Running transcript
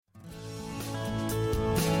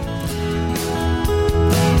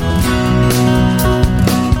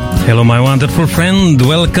Hello, my wonderful friend.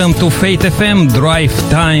 Welcome to Faith FM Drive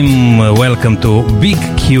Time. Welcome to Big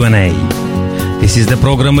Q&A. This is the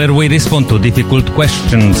program where we respond to difficult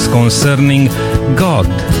questions concerning God,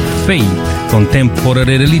 faith,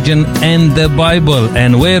 contemporary religion, and the Bible,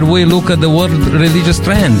 and where we look at the world religious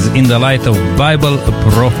trends in the light of Bible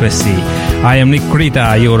prophecy. I am Nick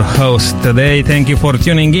Krita, your host today. Thank you for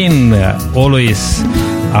tuning in. Always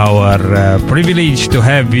our privilege to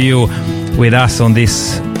have you with us on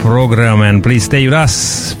this program, and please stay with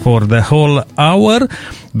us for the whole hour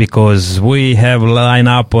because we have lined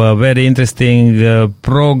up a very interesting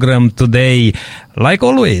program today, like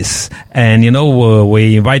always. And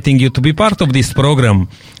we're inviting you to be part of this program,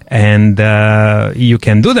 and you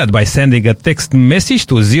can do that by sending a text message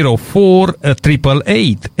to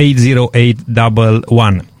 048888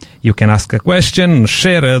 80811. You can ask a question,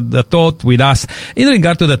 share a thought with us in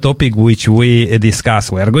regard to the topic which we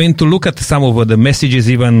discuss. We are going to look at some of the messages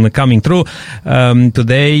even coming through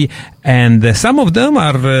today, and some of them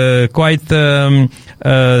are quite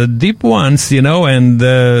deep ones, and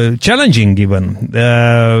challenging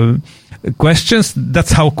even. Questions,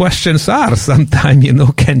 that's how questions are. Sometimes,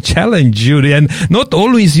 can challenge you, and not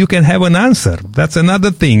always you can have an answer. That's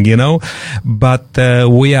another thing, But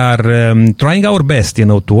we are trying our best,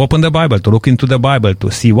 to open the Bible, to look into the Bible,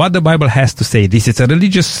 to see what the Bible has to say. This is a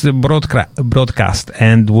religious broadcast,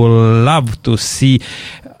 and we'll love to see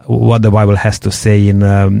what the Bible has to say in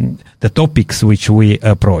the topics which we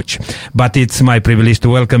approach. But it's my privilege to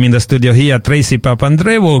welcome in the studio here Tracy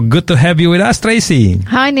Papandreou. Good to have you with us, Tracy.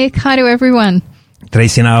 Hi, Nick. Hi to everyone.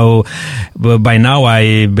 Tracy, by now,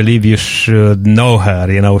 I believe you should know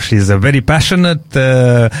her. She's a very passionate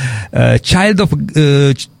child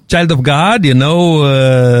of God,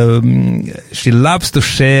 she loves to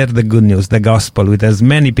share the good news, the gospel, with as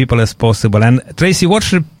many people as possible. And Tracy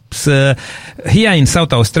worships here in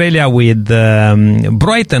South Australia with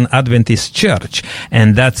Brighton Adventist Church,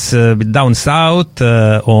 and that's down south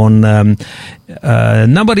on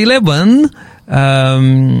number 11.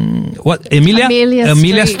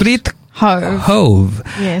 Amelia Street, Hove.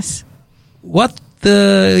 Yes. What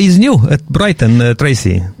is new at Brighton,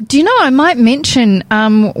 Tracy? Do you know, I might mention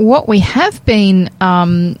what we have been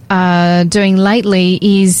doing lately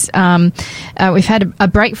is we've had a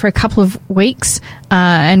break for a couple of weeks,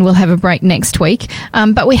 and we'll have a break next week.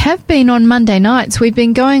 But we have been on Monday nights. We've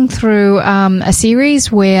been going through a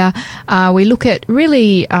series where we look at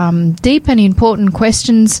really deep and important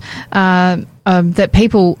questions that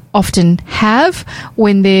people often have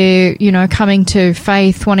when they're, coming to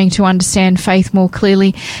faith, wanting to understand faith more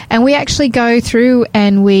clearly. And we actually go through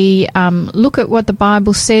and we look at what the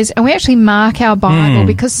Bible says, and we actually mark our Bible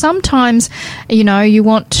because sometimes, you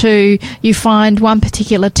find one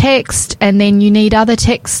particular text and then you need other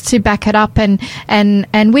texts to back it up. And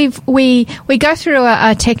we go through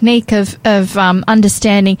a technique of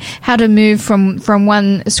understanding how to move from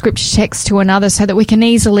one scripture text to another so that we can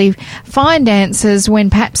easily find answers when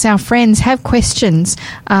perhaps our friends have questions,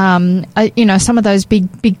 some of those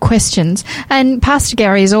big questions. And Pastor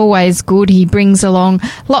Gary is always good. He brings along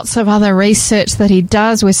lots of other research that he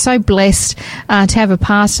does. We're so blessed to have a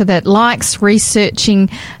pastor that likes researching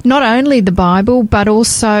not only the Bible, but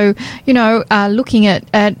also, looking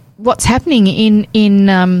at what's happening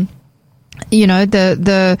in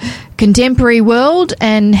the contemporary world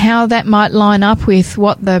and how that might line up with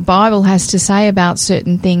what the Bible has to say about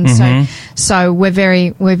certain things. Mm-hmm. So we're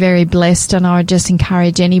very blessed, and I would just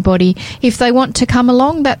encourage anybody, if they want to come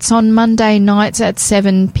along, that's on Monday nights at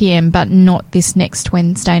 7 p.m, but not this next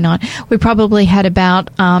Wednesday night. We probably had about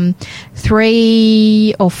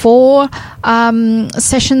 3 or 4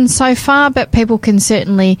 sessions so far, but people can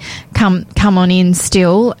certainly come on in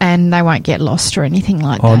still, and they won't get lost or anything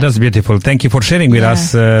like that. Oh, that's beautiful. Thank you for sharing with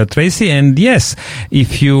us, Tracy. And yes,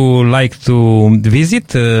 if you like to visit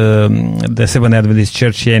the Seventh Adventist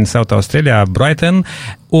Church here in South Australia, Brighton,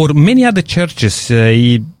 or many other churches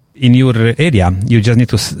in your area, you just need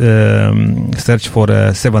to search for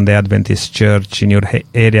a Seventh-day Adventist Church in your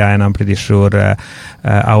area, and I'm pretty sure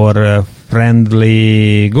our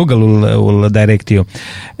friendly Google will direct you.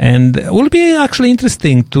 And it will be actually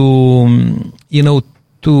interesting to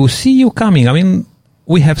see you coming. I mean,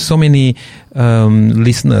 we have so many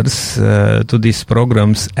listeners to these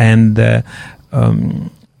programs, and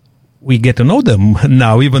we get to know them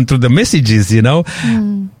now, even through the messages,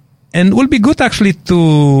 And it will be good actually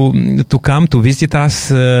to come to visit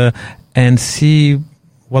us and see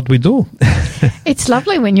what we do. It's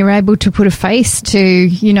lovely when you're able to put a face to,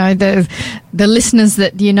 the listeners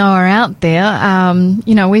that are out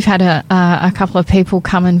there. We've had a couple of people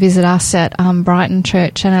come and visit us at Brighton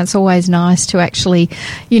Church, and it's always nice to actually,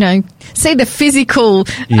 see the physical,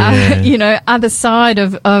 other side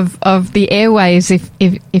of the airwaves,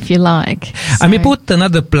 if you like. So. I may put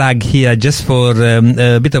another plug here just for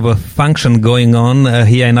a bit of a function going on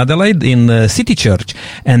here in Adelaide in City Church,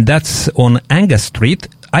 and that's on Angus Street.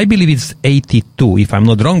 I believe it's 82, if I'm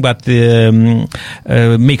not wrong, but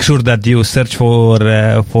make sure that you search for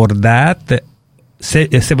that.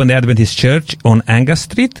 Seventh-day Adventist Church on Angus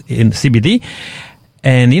Street in CBD.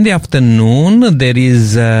 And in the afternoon, there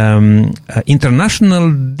is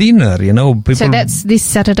international dinner, people. So that's this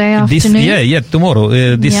Saturday afternoon? Tomorrow.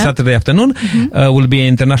 This Saturday afternoon will be an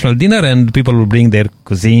international dinner, and people will bring their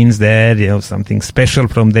cuisines there, something special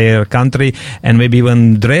from their country, and maybe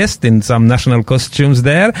even dressed in some national costumes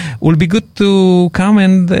there. Will be good to come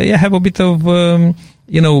and have a bit of...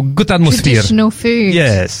 good atmosphere. Traditional food.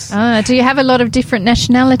 Yes. Do you have a lot of different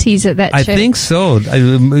nationalities at that church? I think so.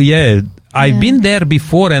 I've been there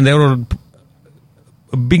before, and there were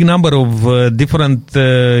a big number of different,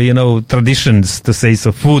 traditions, to say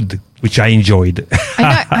so, food, which I enjoyed.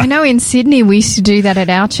 I know in Sydney we used to do that at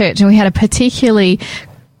our church, and we had a particularly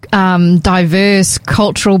diverse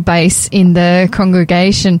cultural base in the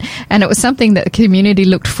congregation, and it was something that the community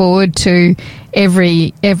looked forward to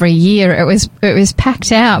every year. It was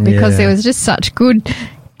packed out because there was just such good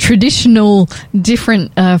traditional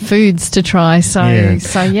different foods to try.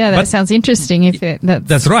 That sounds interesting.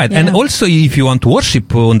 That's right. And also, if you want to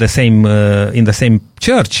worship on the same in the same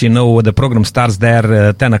church, the program starts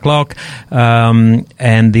there 10 o'clock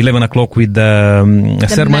and 11 o'clock with the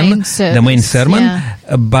sermon, the main sermon. Yeah.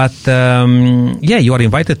 But you are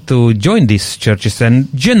invited to join these churches, and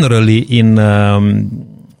generally in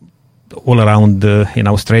all around in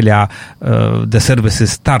Australia, the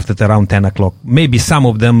services start at around 10 o'clock. Maybe some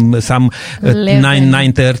of them,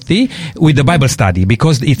 9:30 with the Bible study,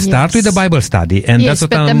 because it starts with the Bible study. And that's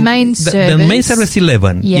what the main service. The main service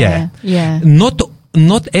 11. Yeah.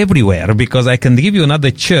 Not everywhere, because I can give you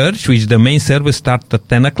another church which the main service starts at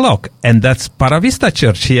 10 o'clock, and that's Paravista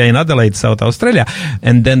Church here in Adelaide, South Australia.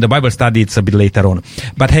 And then the Bible study, it's a bit later on.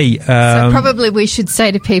 But hey... so probably we should say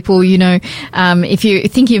to people, if you're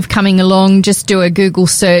thinking of coming along, just do a Google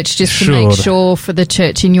search just to make sure for the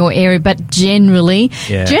church in your area. But generally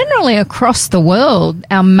across the world,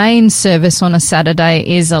 our main service on a Saturday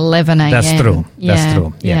is 11 a.m. That's true. That's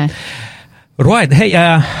true. Yeah. Right. Hey,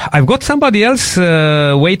 I've got somebody else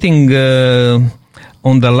waiting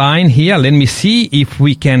on the line here. Let me see if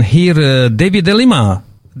we can hear David de Lima.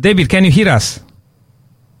 David, can you hear us?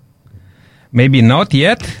 Maybe not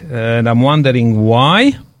yet, and I'm wondering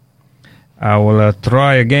why. I will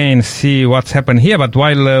try again, see what's happened here. But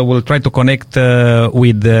while we'll try to connect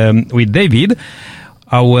with David,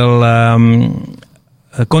 I will...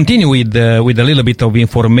 continue with a little bit of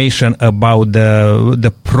information about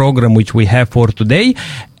the program which we have for today.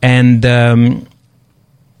 And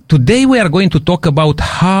today we are going to talk about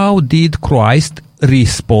how did Christ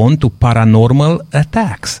respond to paranormal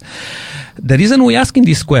attacks. The reason we're asking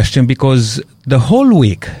this question, because the whole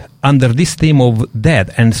week under this theme of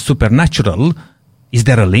death and supernatural, is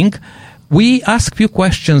there a link? We ask few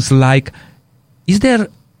questions like, is the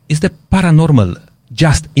paranormal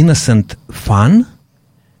just innocent fun?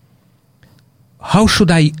 How should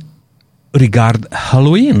I regard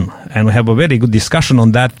Halloween? And we have a very good discussion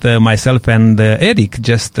on that, myself and Eric,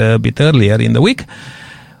 just a bit earlier in the week.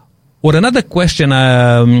 Or another question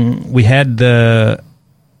we had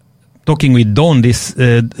talking with Dawn this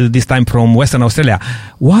time from Western Australia.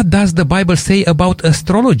 What does the Bible say about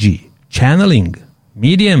astrology, channeling,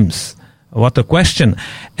 mediums? What a question.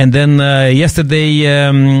 And then yesterday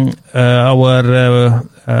our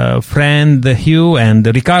friend Hugh and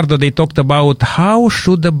Ricardo, they talked about how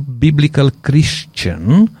should a biblical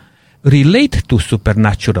Christian relate to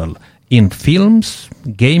supernatural in films,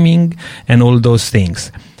 gaming, and all those things.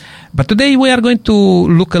 But today we are going to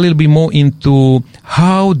look a little bit more into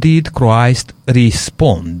how did Christ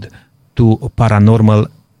respond to paranormal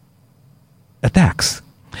attacks.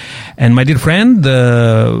 And my dear friend,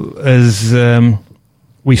 as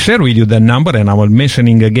we share with you the number, and I'm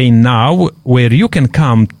mentioning again now, where you can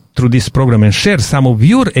come through this program and share some of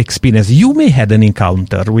your experience. You may have an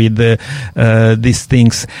encounter with these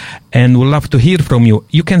things, and we'd love to hear from you.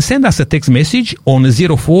 You can send us a text message on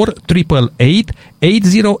 048888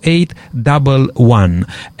 80811,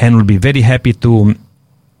 and we'll be very happy to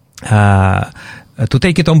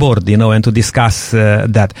take it on board, and to discuss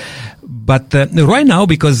that. But right now,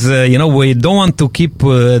 because, we don't want to keep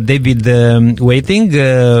David waiting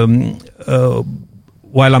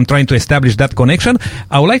while I'm trying to establish that connection,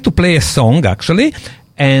 I would like to play a song, actually,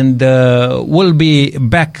 and we'll be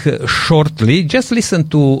back shortly. Just listen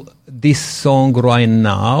to this song right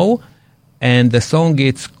now, and the song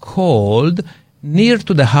is called Near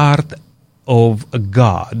to the Heart of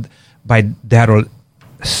God by Darrell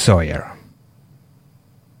Sawyer.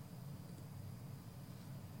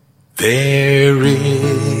 There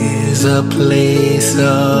is a place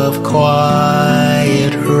of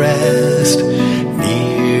quiet rest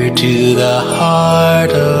near to the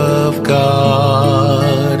heart of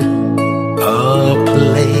God, a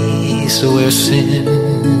place where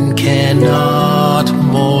sin cannot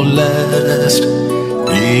molest,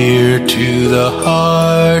 near to the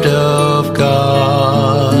heart of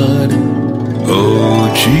God. Oh,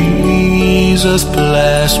 Jesus,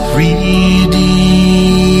 blessed Redeemer,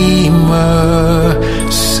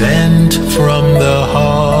 sent from the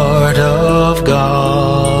heart of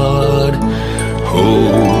God,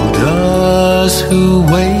 hold us who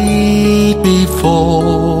wait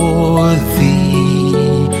before Thee,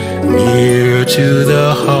 near to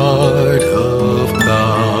the heart of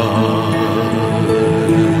God.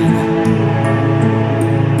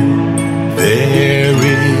 There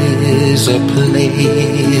is a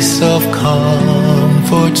place of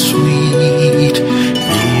comfort sweet,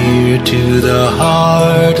 near to the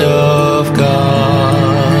heart of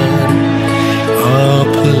God, a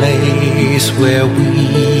place where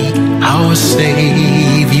we our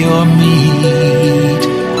Savior meet,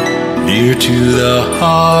 near to the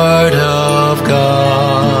heart of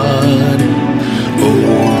God.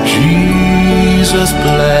 Oh, Jesus,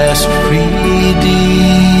 blessed Redeemer,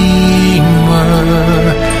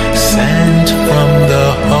 sent from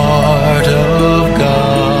the heart of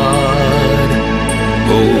God,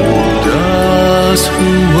 hold us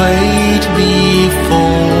who wait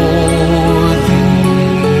before Thee,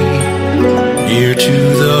 near to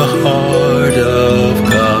the heart of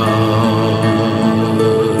God.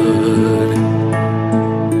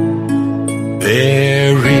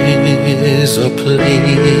 There is a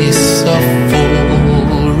place of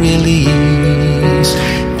full release,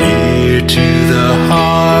 near to the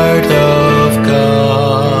heart of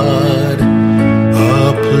God,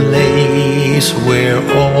 a place where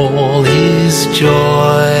all is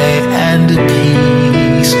joy and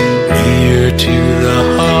peace, near to the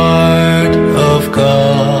heart of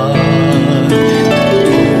God.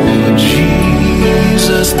 Oh,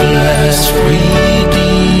 Jesus, blessed Redeemer,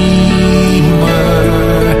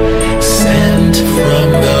 sent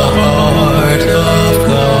from the heart of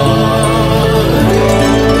God,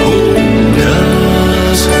 hold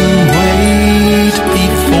us who wait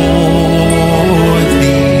before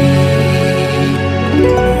Thee,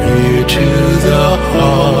 near to the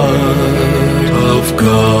heart of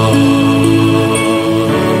God.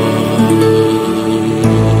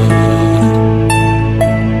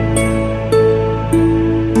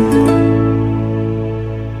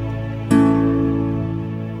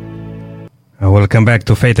 Welcome back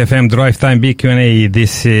to Faith FM Drive Time Big Q&A.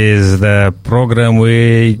 This is the program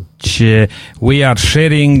which we are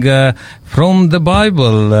sharing from the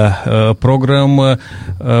Bible, a program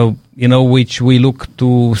which we look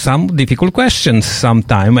to some difficult questions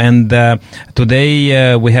sometime. And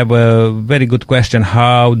today we have a very good question.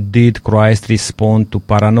 How did Christ respond to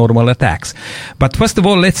paranormal attacks? But first of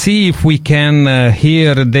all, let's see if we can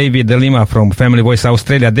hear David De Lima from Family Voice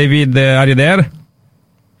Australia. David, are you there?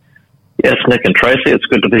 Yes, Nick and Tracy, it's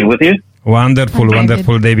good to be with you. Wonderful,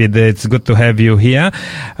 wonderful, David. It's good to have you here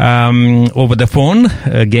over the phone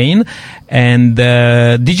again. And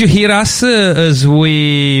did you hear us as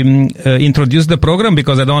we introduced the program?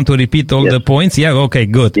 Because I don't want to repeat all the points. Yeah, okay,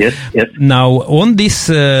 good. Yes. Now, on this,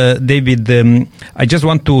 David, I just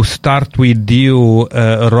want to start with you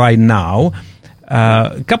right now.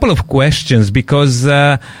 A couple of questions, because,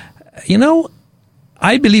 I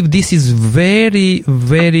believe this is very,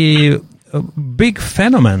 very big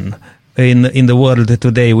phenomenon in the world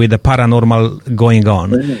today, with the paranormal going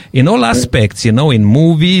on in all aspects, in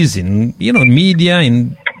movies, in media,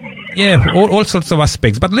 in all sorts of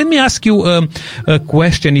aspects. But let me ask you a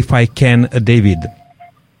question, if I can, David.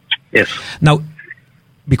 Yes. Now,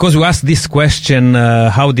 because you asked this question,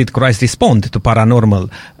 how did Christ respond to paranormal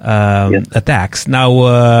attacks?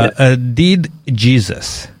 Now, did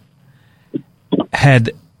Jesus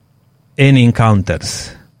had any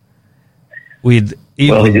encounters with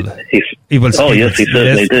evil spirits? Oh, yes, he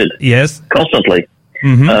certainly did. Yes. Constantly.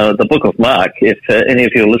 Mm-hmm. The book of Mark, if any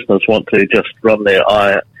of your listeners want to just run their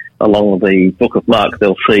eye along the book of Mark,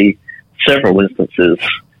 they'll see several instances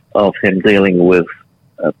of him dealing with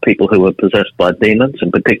people who were possessed by demons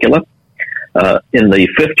in particular. In the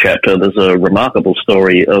 5th chapter, there's a remarkable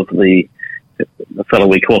story of the fellow,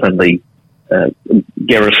 we call him the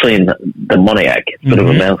Gerasene demoniac, bit of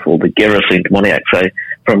a mouthful, the Gerasene demoniac,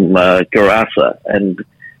 from Gerasa. And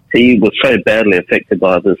he was so badly affected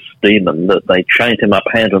by this demon that they chained him up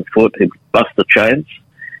hand and foot. He'd bust the chains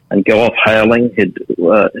and go off howling. He'd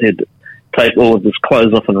take all of his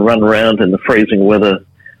clothes off and run around in the freezing weather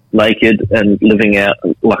naked and living out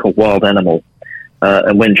like a wild animal.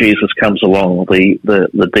 And when Jesus comes along,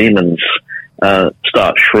 the demons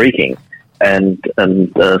start shrieking and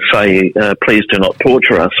say, please do not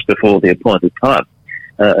torture us before the appointed time.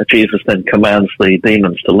 Jesus then commands the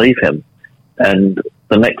demons to leave him. And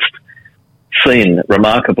the next scene,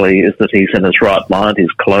 remarkably, is that he's in his right mind,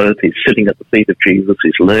 he's clothed, he's sitting at the feet of Jesus,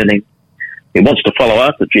 he's learning. He wants to follow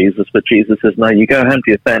after Jesus, but Jesus says, no, you go home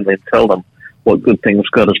to your family and tell them what good things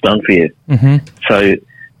God has done for you. So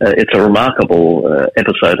it's a remarkable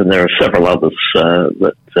episode, and there are several others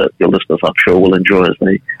that your listeners, I'm sure, will enjoy as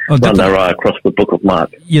they run their eye across the book of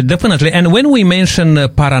Mark. Yeah, definitely. And when we mention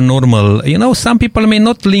paranormal, some people may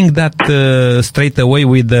not link that straight away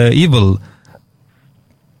with evil.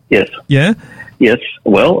 Yes. Yeah? Yes.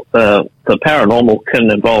 Well, the paranormal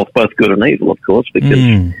can involve both good and evil, of course, because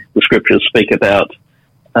the scriptures speak about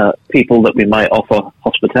people that we may offer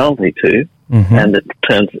hospitality to, and it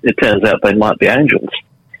turns out they might be angels.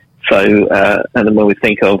 So, and then when we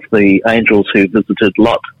think of the angels who visited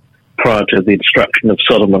Lot prior to the destruction of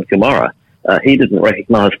Sodom and Gomorrah, he didn't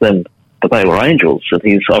recognize them, but they were angels, and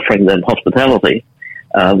he's offering them hospitality.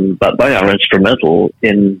 But they are instrumental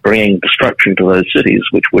in bringing destruction to those cities,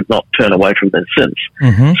 which would not turn away from their sins.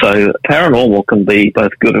 So paranormal can be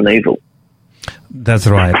both good and evil. That's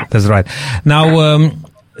right. That's right. Now,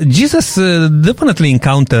 Jesus definitely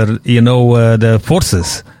encountered, the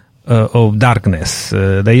forces of darkness,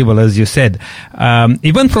 the evil, as you said,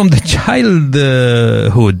 even from the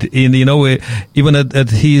childhood, even at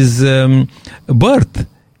his birth.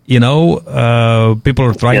 People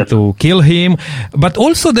were trying to kill him. But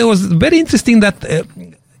also there was very interesting that,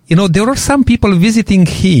 there were some people visiting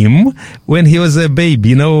him when he was a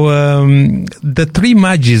baby. The 3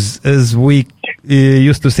 mages, as we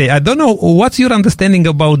used to say. I don't know, what's your understanding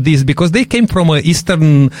about this? Because they came from an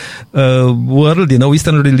Eastern world,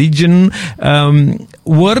 Eastern religion.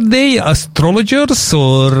 Were they astrologers,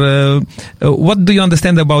 or what do you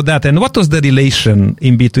understand about that? And what was the relation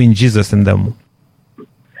in between Jesus and them?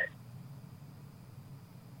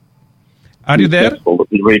 Are you there?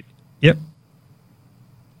 Yep.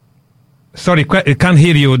 Sorry, I can't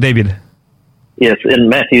hear you, David. Yes, in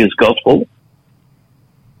Matthew's Gospel.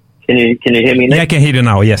 Can you hear me now? Yeah, I can hear you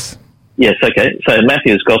now, yes. Yes, okay. So in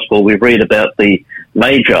Matthew's Gospel, we read about the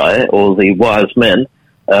Magi, or the wise men.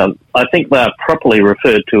 I think they are properly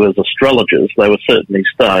referred to as astrologers. They were certainly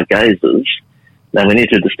stargazers. Now, we need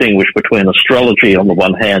to distinguish between astrology on the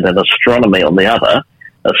one hand and astronomy on the other.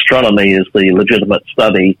 Astronomy is the legitimate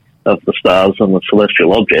study of the stars and the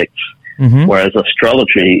celestial objects, whereas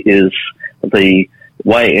astrology is the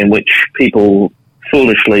way in which people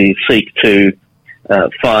foolishly seek to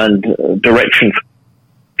find direction for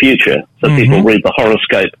the future. So people read the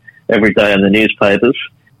horoscope every day in the newspapers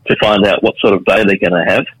to find out what sort of day they're going to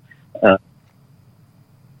have.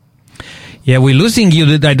 Yeah, we're losing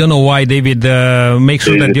you. I don't know why, David. Make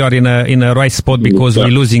sure that you are in a right spot, because we're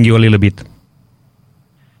losing you a little bit.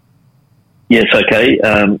 Yes, okay.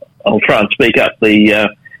 I'll try and speak up. The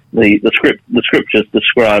scriptures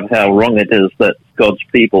describe how wrong it is that God's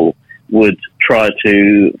people would try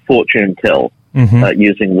to fortune tell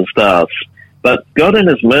using the stars. But God in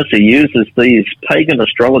His mercy uses these pagan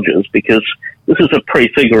astrologers because this is a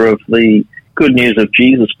prefigure of the good news of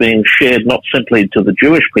Jesus being shared not simply to the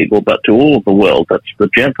Jewish people but to all of the world. That's the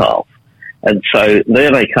Gentiles. And so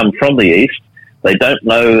there they come from the East. They don't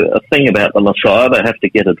know a thing about the Messiah. They have to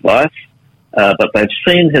get advice. But they've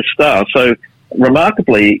seen His star. So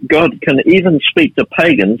remarkably, God can even speak to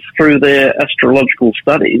pagans through their astrological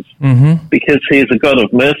studies because He is a God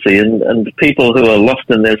of mercy, and people who are lost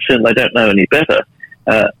in their sin, they don't know any better.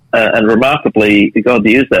 And remarkably, God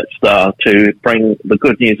used that star to bring the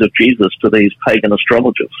good news of Jesus to these pagan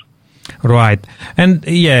astrologers. Right. And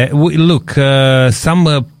look,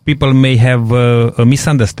 some people may have a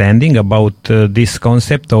misunderstanding about this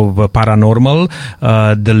concept of paranormal,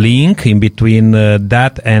 the link in between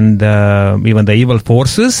that and even the evil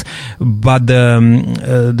forces. But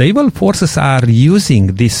the evil forces are using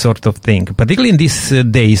this sort of thing, particularly in these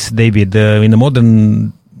days, David, in the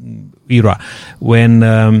modern era, when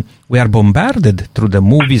we are bombarded through the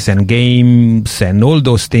movies and games and all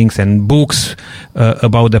those things and books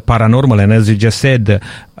about the paranormal. And as you just said,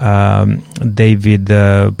 David,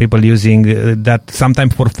 people using that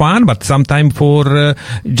sometimes for fun, but sometimes for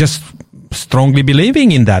just strongly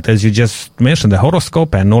believing in that, as you just mentioned, the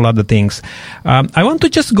horoscope and all other things. I want to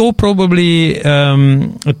just go probably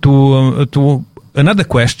to another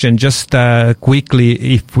question, just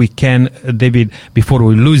quickly, if we can, David, before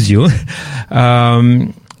we lose you.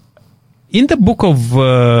 In the book of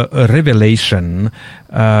Revelation,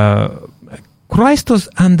 Christ was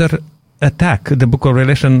under attack. The book of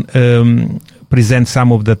Revelation presents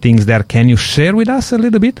some of the things there. Can you share with us a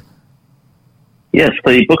little bit? Yes,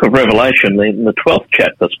 the book of Revelation, in the 12th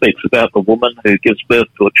chapter, speaks about the woman who gives birth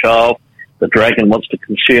to a child. The dragon wants to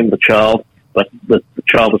consume the child, but the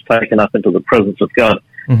child is taken up into the presence of God.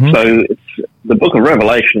 Mm-hmm. So the book of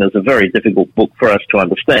Revelation is a very difficult book for us to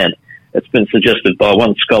understand. It's been suggested by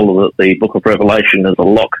one scholar that the book of Revelation is a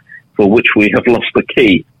lock for which we have lost the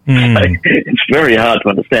key. So it's very hard to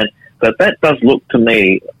understand. But that does look to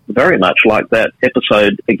me very much like that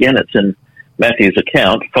episode. Again, it's in Matthew's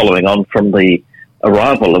account, following on from the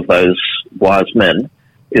arrival of those wise men,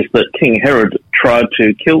 is that King Herod tried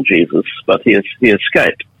to kill Jesus, but he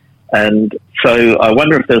escaped. And so I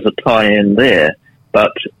wonder if there's a tie-in there.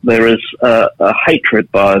 But there is a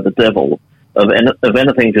hatred by the devil of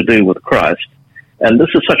anything to do with Christ. And this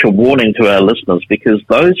is such a warning to our listeners, because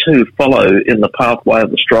those who follow in the pathway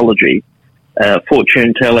of astrology,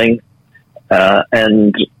 fortune-telling,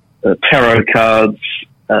 and tarot cards,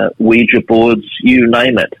 Ouija boards, you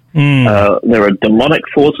name it. There are demonic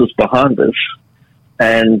forces behind this,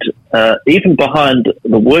 and even behind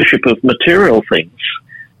the worship of material things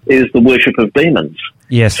is the worship of demons.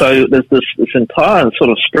 Yes. So there's this entire sort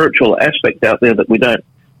of spiritual aspect out there that we don't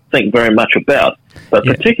think very much about. But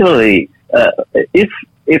particularly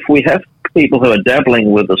if we have people who are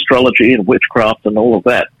dabbling with astrology and witchcraft and all of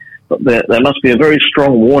that, there must be a very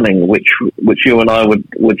strong warning which you and I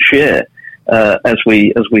would share as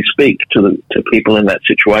we speak to people in that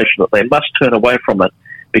situation, that they must turn away from it,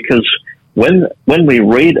 because when we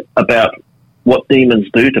read about what demons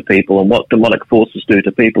do to people and what demonic forces do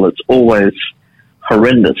to people, it's always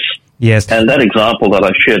horrendous. Yes. And that example that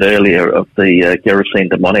I shared earlier of the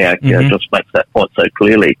Gerasene demoniac just makes that point so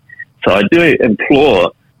clearly. So I do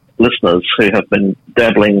implore listeners who have been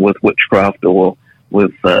dabbling with witchcraft or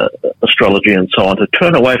with astrology and so on to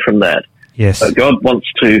turn away from that. Yes. God wants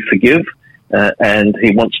to forgive and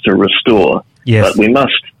He wants to restore. Yes. But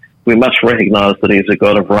we must recognize that He's a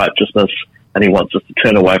God of righteousness, and He wants us to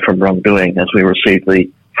turn away from wrongdoing as we receive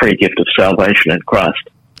the free gift of salvation in Christ.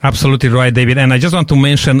 Absolutely right, David. And I just want to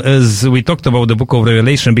mention, as we talked about the book of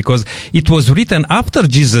Revelation, because it was written after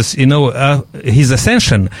Jesus, his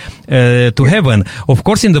ascension to heaven. Of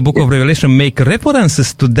course, in the book of Revelation, make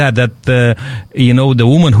references to that, the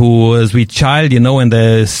woman who was with child,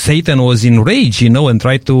 and Satan was enraged, and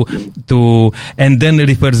tried to, and then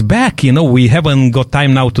refers back, we haven't got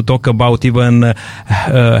time now to talk about even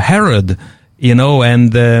Herod,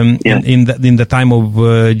 and in the time of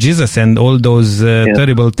Jesus and all those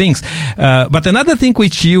terrible things. But another thing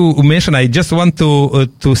which you mentioned, I just want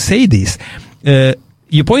to say this.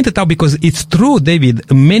 You pointed out, because it's true,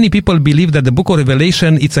 David, many people believe that the book of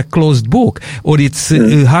Revelation, it's a closed book, or it's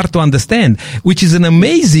hard to understand, which is an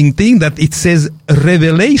amazing thing that it says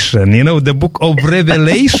Revelation, the book of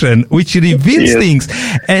Revelation, which reveals things.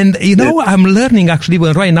 And, I'm learning, actually,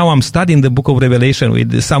 right now I'm studying the book of Revelation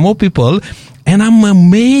with some more people, and I'm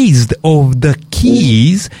amazed of the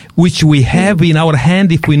keys which we have in our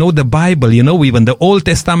hand if we know the Bible, even the Old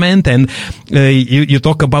Testament. And you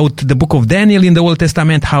talk about the book of Daniel in the Old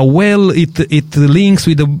Testament, how well it links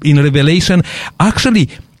with in Revelation. Actually,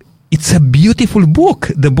 it's a beautiful book,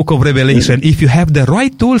 the book of Revelation. If you have the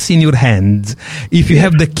right tools in your hands, if you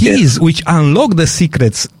have the keys which unlock the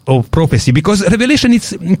secrets of prophecy, because Revelation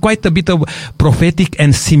is quite a bit of prophetic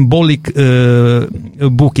and symbolic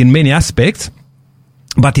book in many aspects.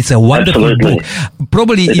 But it's a wonderful book.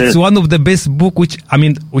 Probably it's one of the best book which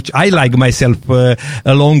I like myself,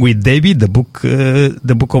 along with David, the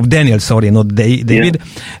book of Daniel. Sorry, not David.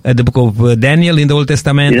 The book of Daniel in the Old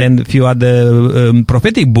Testament, and a few other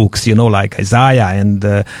prophetic books, like Isaiah and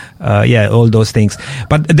all those things.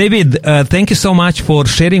 But David, thank you so much for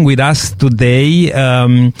sharing with us today.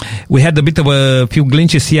 We had a bit of a few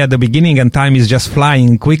glitches here at the beginning, and time is just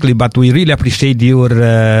flying quickly. But we really appreciate your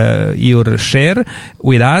share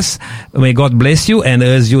with us. May God bless you. And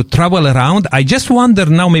as you travel around, I just wonder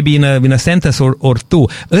now, maybe in a sentence or two,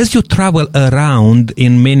 as you travel around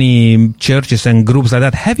in many churches and groups like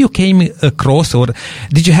that, have you came across or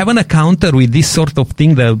did you have an encounter with this sort of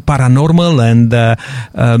thing, the paranormal and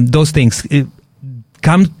those things?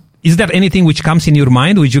 Is there anything which comes in your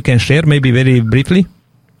mind which you can share maybe very briefly?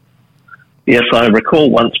 Yes, I recall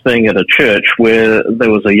once being at a church where there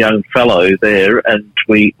was a young fellow there, and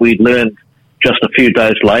we learned just a few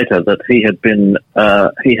days later that he had been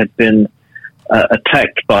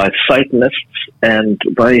attacked by Satanists, and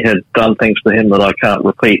they had done things to him that I can't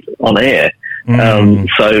repeat on air.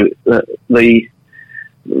 So the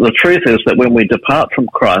truth is that when we depart from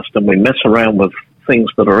Christ and we mess around with things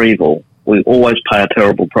that are evil, we always pay a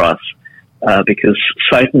terrible price, because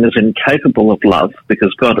Satan is incapable of love,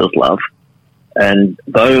 because God is love. And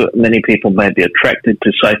though many people may be attracted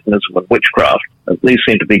to Satanism and witchcraft, these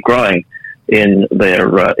seem to be growing in their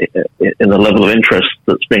in the level of interest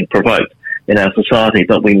that's being provoked in our society.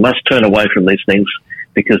 But we must turn away from these things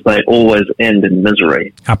because they always end in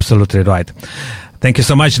misery. Absolutely right. Thank you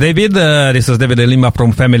so much, David. This was David Lima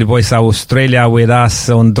from Family Voice Australia with us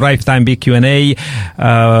on Drive Time Big Q&A.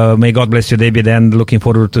 May God bless you, David, and looking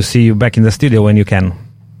forward to see you back in the studio when you can.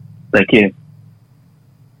 Thank you.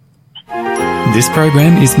 This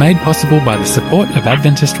program is made possible by the support of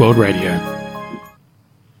Adventist World Radio.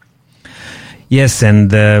 Yes, and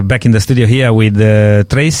back in the studio here with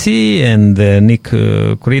Tracy and Nick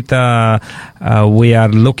Kurita, we are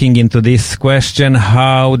looking into this question: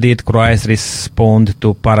 how did Christ respond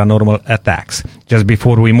to paranormal attacks? Just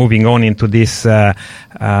before we moving on into this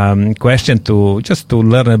question, to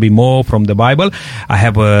learn a bit more from the Bible, I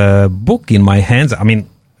have a book in my hands.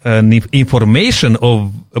 Information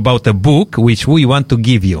about a book which we want to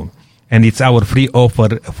give you, and it's our free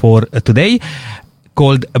offer for today,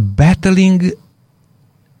 called Battling.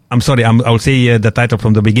 I'll say the title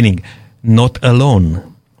from the beginning. Not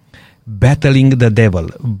Alone. Battling the Devil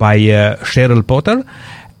by Cheryl Potter.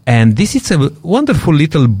 And this is a wonderful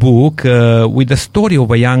little book with the story of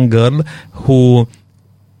a young girl who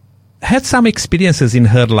had some experiences in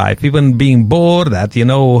her life, even being bored that,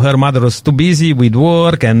 her mother was too busy with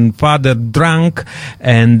work and father drunk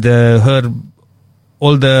and her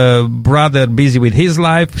older brother busy with his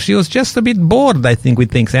life. She was just a bit bored, I think, with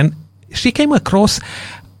things. And she came across,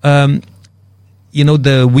 the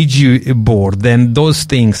Ouija board and those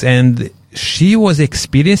things. And she was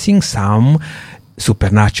experiencing some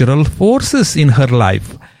supernatural forces in her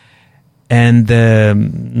life. And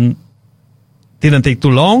didn't take too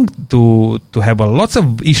long to have lots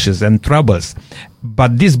of issues and troubles.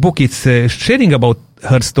 But this book is sharing about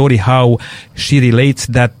her story, how she relates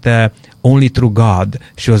that only through God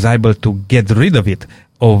she was able to get rid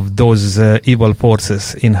of those evil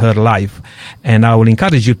forces in her life. And I will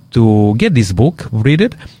encourage you to get this book, read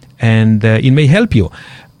it, and it may help you.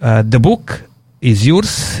 The book is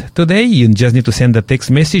yours today. You just need to send a text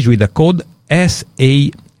message with the code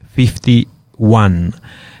SA51.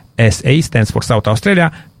 SA stands for South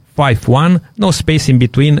Australia, 51, no space in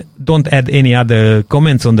between. Don't add any other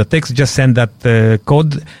comments on the text. Just send that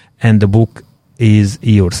code and the book is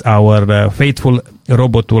yours. Our faithful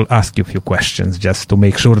robot will ask you a few questions just to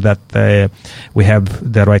make sure that we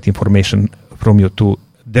have the right information from you to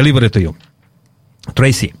deliver it to you.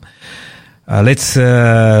 Tracy, let's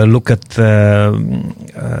look at a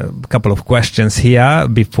couple of questions here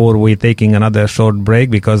before we're taking another short break,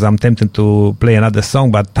 because I'm tempted to play another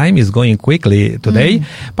song, but time is going quickly today.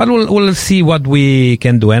 But we'll see what we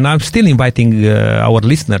can do. And I'm still inviting our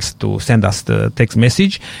listeners to send us the text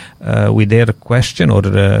message with their question or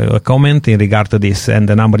a comment in regard to this. And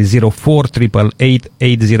the number is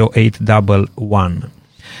 0488880811.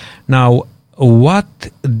 Now, what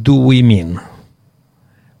do we mean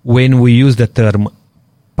when we use the term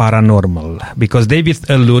paranormal? Because David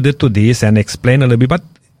alluded to this and explained a little bit, but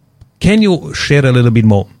can you share a little bit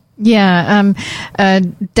more? Yeah,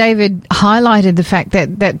 David highlighted the fact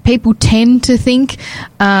that people tend to think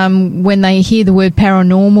when they hear the word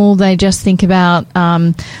paranormal, they just think about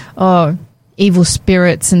evil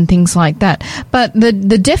spirits and things like that. But the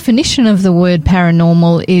definition of the word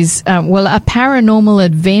paranormal is, a paranormal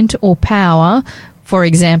event or power, for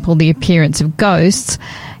example, the appearance of ghosts,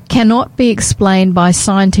 cannot be explained by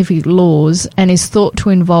scientific laws and is thought to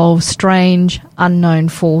involve strange, unknown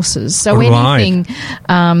forces. So anything,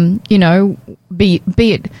 be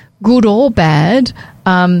it good or bad,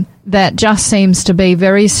 that just seems to be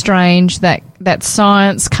very strange, that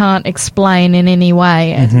science can't explain in any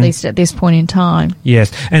way, at least at this point in time.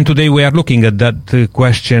 Yes, and today we are looking at that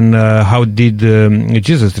question, how did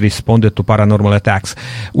Jesus respond to paranormal attacks?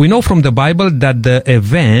 We know from the Bible that the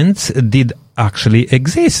events did actually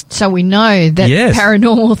exist. So we know that Yes.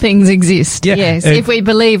 paranormal things exist, Yeah, yes, if we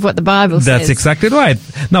believe what the Bible says. That's exactly right.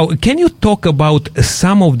 Now, can you talk about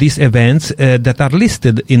some of these events that are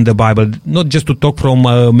listed in the Bible? Not just to talk from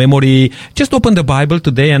memory, just open the Bible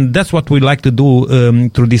today, and that's what we like to do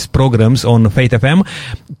through these programs on Faith FM,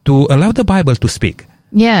 to allow the Bible to speak.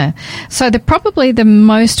 Yeah. So probably the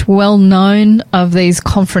most well-known of these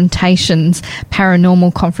confrontations,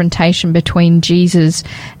 paranormal confrontation between Jesus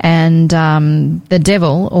and the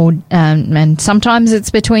devil, and sometimes it's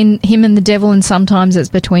between him and the devil, and sometimes it's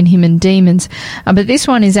between him and demons. But this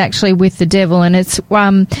one is actually with the devil, and it's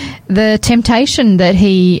the temptation that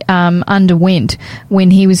he underwent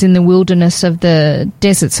when he was in the wilderness of the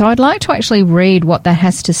desert. So I'd like to actually read what that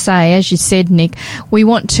has to say. As you said, Nick, we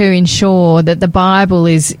want to ensure that the Bible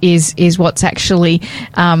is what's actually,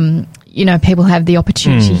 people have the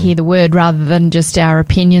opportunity to hear the word rather than just our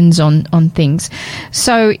opinions on things.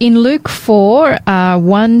 So in Luke 4,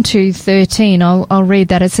 1 to 13, I'll read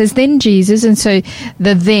that. It says, "Then Jesus," and so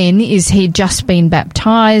the then is he'd just been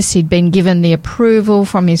baptized, he'd been given the approval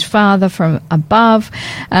from his Father from above.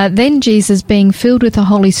 "Then Jesus, being filled with the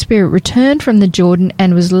Holy Spirit, returned from the Jordan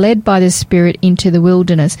and was led by the Spirit into the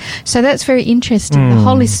wilderness." So that's very interesting. The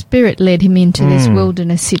Holy Spirit led him into this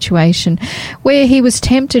wilderness situation where he was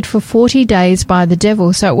tempted for 40 days by the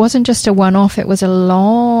devil. So it wasn't just a one-off, it was a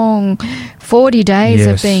long 40 days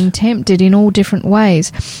of Yes. being tempted in all different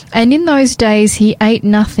ways. "And in those days he ate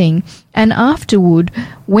nothing, and afterward,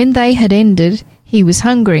 when they had ended, he was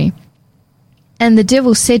hungry. And the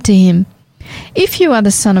devil said to him, 'If you are the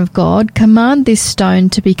Son of God, command this stone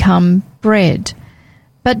to become bread.'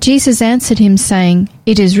 But Jesus answered him, saying,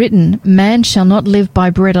 'It is written, man shall not live by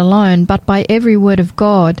bread alone, but by every word of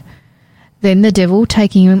God.' Then the devil,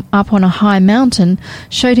 taking him up on a high mountain,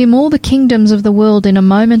 showed him all the kingdoms of the world in a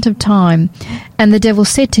moment of time. And the devil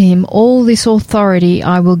said to him, 'All this authority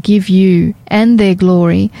I will give you, and their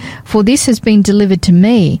glory, for this has been delivered to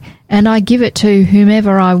me, and I give it to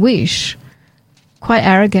whomever I wish.'" Quite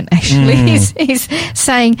arrogant, actually. He's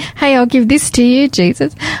saying, "Hey, I'll give this to you,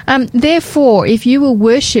 Jesus. Therefore, if you will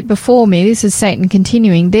worship before me," this is Satan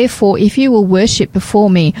continuing, "therefore, if you will worship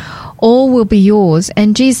before me, all will be yours."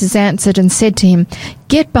 And Jesus answered and said to him,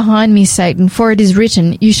 "Get behind me, Satan, for it is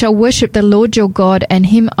written, you shall worship the Lord your God, and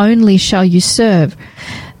him only shall you serve."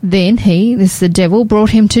 Then he, this is the devil,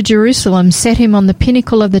 brought him to Jerusalem, set him on the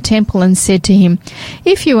pinnacle of the temple, and said to him,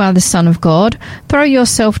 "If you are the Son of God, throw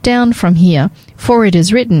yourself down from here. For it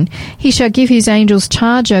is written, he shall give his angels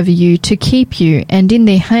charge over you to keep you, and in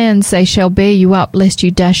their hands they shall bear you up, lest you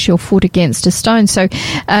dash your foot against a stone." So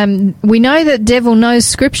we know that devil knows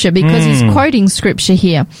Scripture because he's quoting Scripture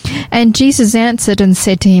here. "And Jesus answered and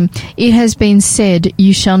said to him, 'It has been said,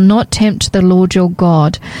 you shall not tempt the Lord your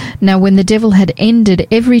God.' Now when the devil had ended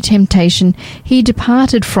every temptation, he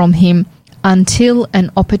departed from him until an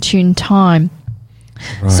opportune time."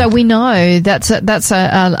 Right. So we know that's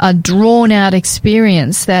a drawn-out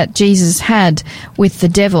experience that Jesus had with the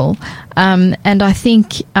devil. And I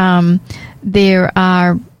think there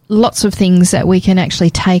are lots of things that we can actually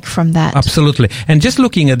take from that. Absolutely. And just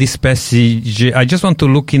looking at this passage, I just want to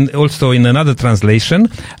look in also in another translation.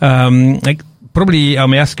 Probably I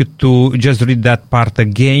may ask you to just read that part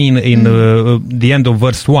again in the end of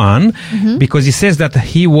verse 1, because it says that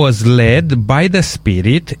he was led by the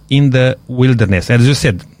Spirit in the wilderness. As you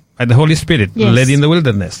said, by the Holy Spirit, led in the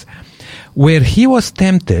wilderness, where he was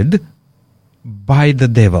tempted by the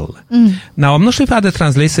devil. Now, I'm not sure if other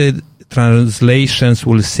translations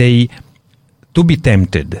will say to be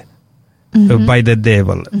tempted by the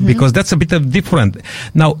devil, because that's a bit of different.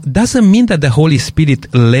 Now, doesn't mean that the Holy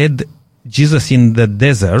Spirit led Jesus in the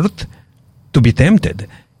desert to be tempted.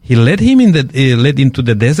 He led him led into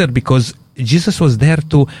the desert because Jesus was there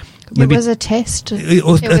to. It was a test. It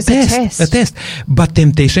was a test. But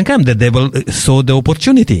temptation came. The devil saw the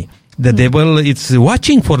opportunity. The devil is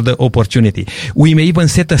watching for the opportunity. We may even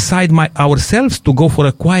set aside ourselves to go for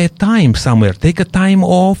a quiet time somewhere. Take a time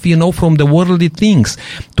off, from the worldly things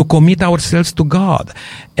to commit ourselves to God.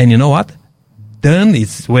 And you know what? Then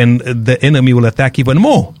it's when the enemy will attack even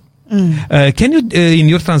more. Can you, in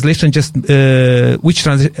your translation, just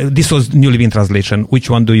this was New Living Translation. Which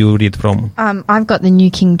one do you read from? I've got the New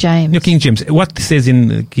King James. New King James. What says in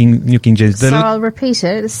New King James? So I'll repeat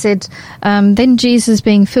it. It said, "Then Jesus,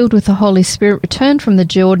 being filled with the Holy Spirit, returned from the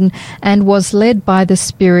Jordan and was led by the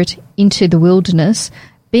Spirit into the wilderness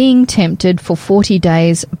being tempted for 40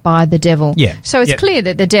 days by the devil. Yeah. So it's clear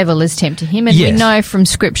that the devil has tempted him, and we Yes. know from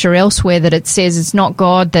Scripture elsewhere that it says it's not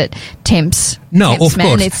God that tempts No, of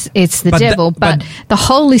man, course. it's the But devil. But the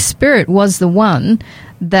Holy Spirit was the one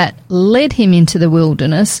that led him into the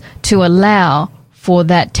wilderness to allow for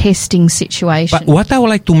that testing situation. But what I would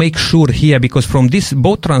like to make sure here, because from this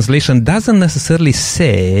both translation doesn't necessarily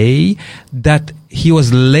say that he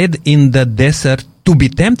was led in the desert to be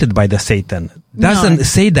tempted by the Satan. Doesn't No.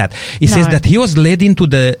 say that. It says No. that he was led into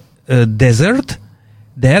the desert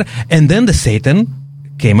there, and then the Satan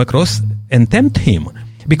came across and tempted him.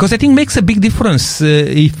 Because I think makes a big difference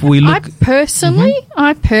if we look. I personally,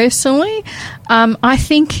 I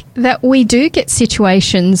think that we do get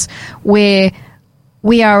situations where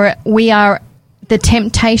we are, the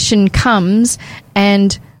temptation comes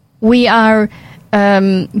and we are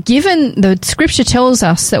given, the Scripture tells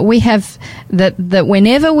us that we have, that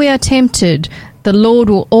whenever we are tempted, the Lord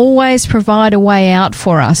will always provide a way out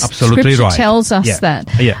for us. Absolutely Scripture right. tells us Yeah. that.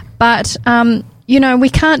 Yeah. But, we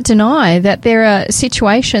can't deny that there are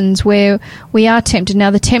situations where we are tempted. Now,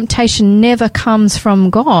 the temptation never comes from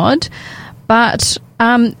God, but,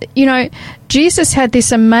 Jesus had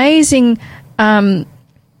this amazing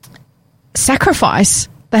sacrifice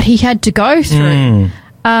that he had to go through.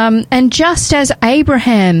 And just as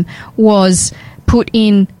Abraham was put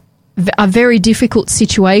in a very difficult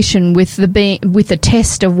situation with the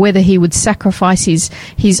test of whether he would sacrifice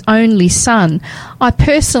his only son, I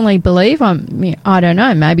personally believe, I don't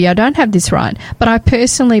know, maybe I don't have this right, but I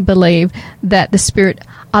personally believe that the Spirit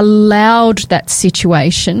allowed that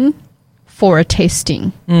situation for a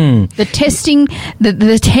testing. The testing,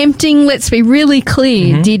 the tempting, let's be really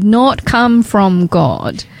clear, did not come from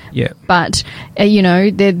God. Yeah. But,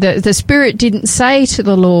 the Spirit didn't say to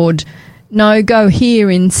the Lord, no, go here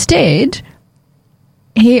instead.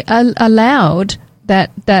 He allowed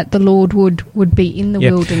that the Lord would be in the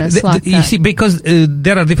wilderness like You that. see, because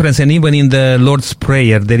there are differences, and even in the Lord's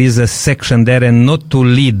Prayer, there is a section there, and not to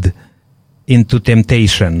lead into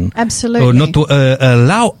temptation. Absolutely. Or not to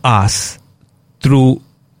allow us through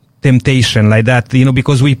temptation like that,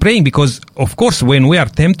 because we're praying, because, of course, when we are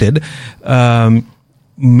tempted,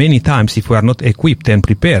 many times, if we are not equipped and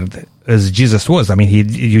prepared, as Jesus was,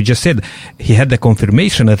 you just said he had the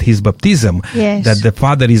confirmation at his baptism that the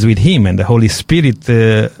Father is with him and the Holy Spirit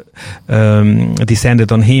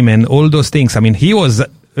descended on him and all those things. He was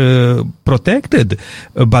protected,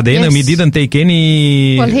 but the enemy didn't take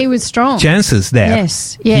any he was strong. chances there.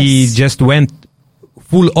 Yes. He just went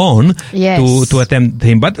full on to attempt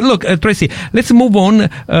him. But look, Tracy, let's move on.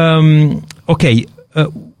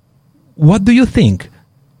 What do you think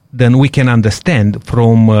then we can understand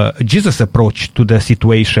from Jesus' approach to the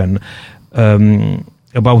situation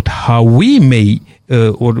about how we may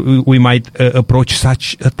or we might approach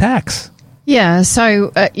such attacks? Yeah,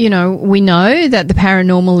 so, we know that the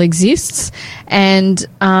paranormal exists and,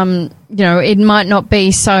 it might not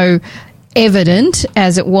be so evident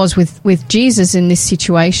as it was with Jesus in this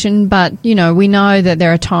situation, but, we know that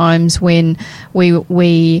there are times when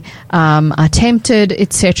we are tempted,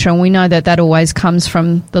 etc., and we know that always comes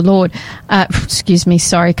from the Lord.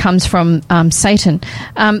 Comes from Satan.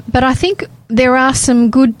 But I think there are some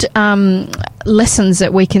good lessons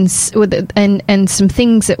that we can and some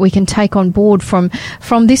things that we can take on board from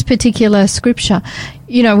this particular scripture.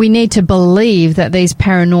 We need to believe that these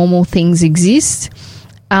paranormal things exist,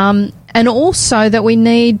 and also that we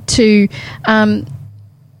need to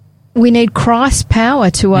we need Christ's power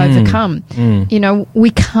to overcome. We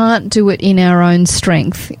can't do it in our own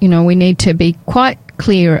strength. We need to be quite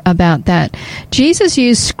clear about that. Jesus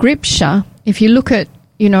used scripture. If you look at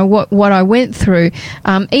what I went through,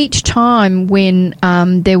 each time when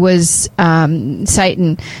there was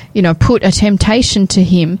Satan, put a temptation to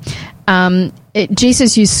him,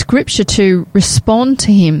 Jesus used scripture to respond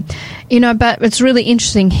to him. But it's really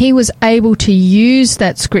interesting. He was able to use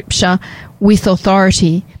that scripture with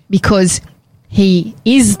authority because he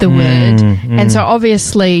is the word. And so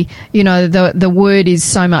obviously, the word is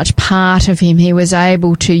so much part of him. He was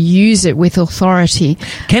able to use it with authority.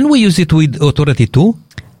 Can we use it with authority too?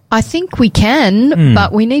 I think we can,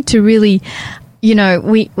 but we need to really,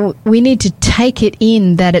 we need to take it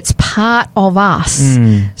in that it's part of us.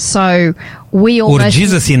 So we almost... Or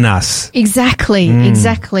Jesus in us.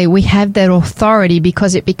 Exactly. We have that authority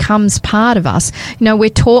because it becomes part of us. You know,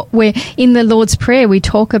 we're in the Lord's Prayer, we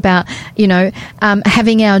talk about,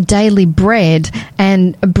 having our daily bread,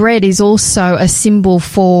 and bread is also a symbol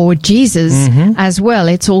for Jesus as well.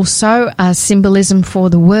 It's also a symbolism for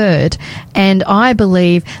the Word. And I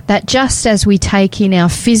believe that just as we take in our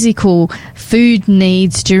physical food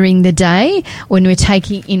needs during the day, when we're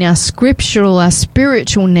taking in our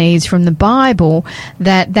spiritual needs from the Bible,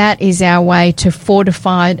 that is our way to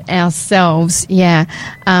fortify ourselves.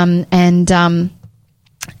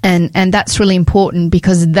 And that's really important,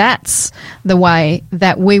 because that's the way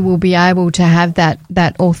that we will be able to have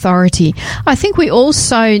that authority. I think we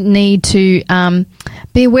also need to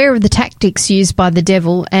be aware of the tactics used by the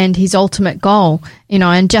devil and his ultimate goal,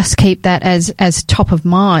 and just keep that as top of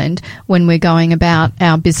mind when we're going about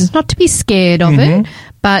our business. Not to be scared of it,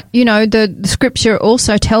 but, the scripture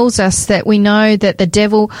also tells us that we know that the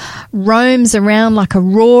devil roams around like a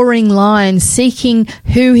roaring lion, seeking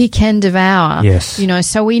who he can devour. Yes.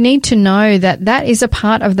 So we need to know that is a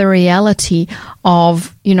part of the reality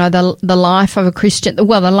of, the life of a Christian, the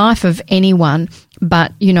life of anyone.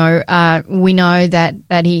 But, we know that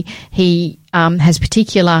he has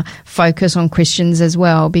particular focus on Christians as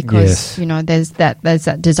well, because, there's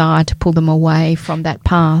that desire to pull them away from that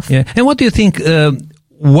path. Yeah. And what do you think,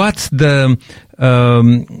 what's the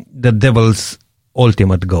devil's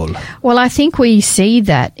ultimate goal? Well, I think we see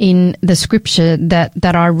that in the scripture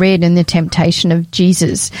that I read in the temptation of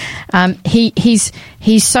Jesus. He's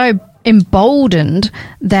so emboldened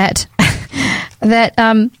that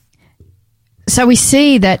so we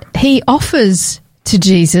see that he offers to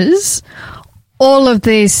Jesus all of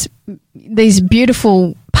these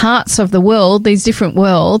beautiful parts of the world, these different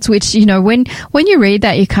worlds, which, when you read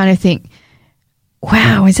that, you kind of think,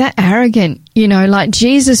 wow, is that arrogant? Like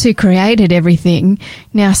Jesus, who created everything.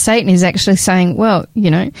 Now Satan is actually saying, well,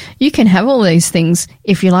 you can have all these things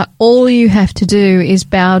if you like. All you have to do is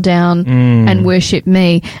bow down and worship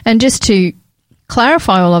me. And just to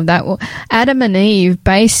clarify all of that, well, Adam and Eve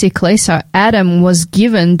basically, so Adam was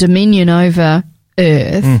given dominion over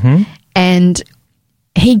earth, and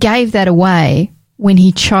he gave that away when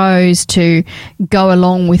he chose to go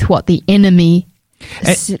along with what the enemy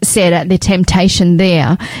said at the temptation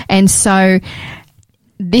there. And so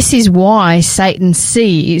this is why Satan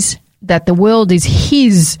sees that the world is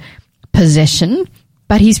his possession,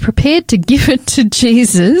 but he's prepared to give it to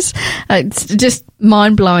Jesus. It's just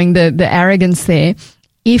mind-blowing, the arrogance there,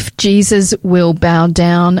 if Jesus will bow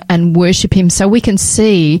down and worship him. So we can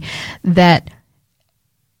see that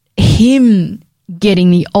him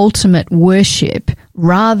getting the ultimate worship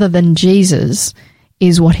rather than Jesus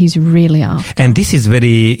is what he's really after. And this is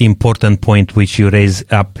very important point which you raise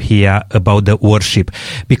up here about the worship,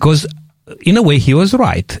 because in a way he was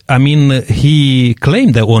right. I mean, he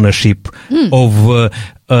claimed the ownership of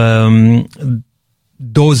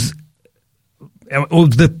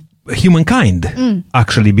the humankind,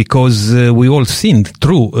 actually, because we all sinned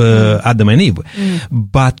through Adam and Eve.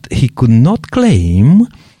 But he could not claim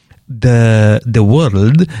the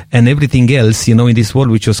world and everything else, in this world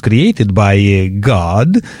which was created by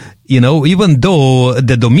God, even though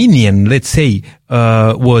the dominion, let's say,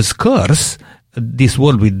 was cursed, this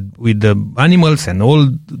world with the animals and all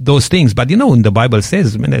those things. But, in the Bible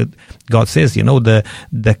says, God says,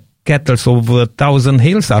 the cattle of 1,000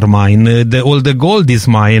 hills are mine, all the gold is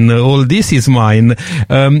mine, all this is mine.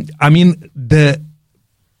 I mean, the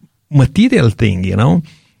material thing,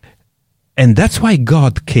 And that's why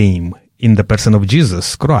God came in the person of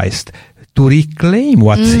Jesus Christ to reclaim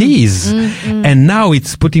what's his. And now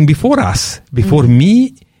it's putting before us, before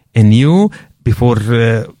me and you, before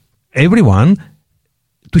everyone,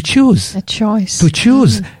 to choose. A choice. To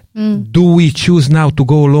choose. Do we choose now to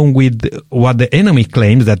go along with what the enemy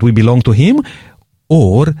claims, that we belong to him?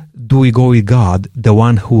 Or do we go with God, the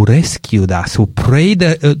one who rescued us, who paid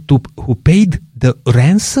the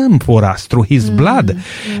ransom for us through his blood?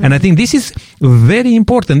 And I think this is very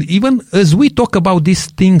important, even as we talk about these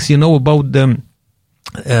things, about the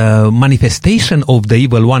manifestation of the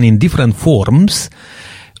evil one in different forms,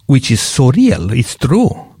 which is so real. It's true,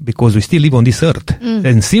 because we still live on this earth,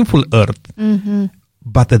 and sinful earth.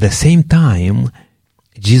 But at the same time,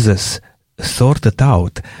 Jesus sorted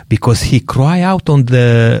out, because he cried out on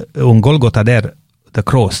Golgotha there, the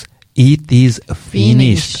cross, it is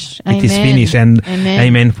finished. It is finished, and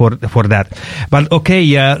amen for that. But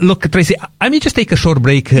okay, look, Tracy, I may just take a short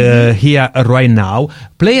break here right now,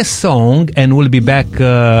 play a song, and we'll be back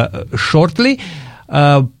shortly.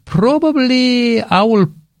 Probably I will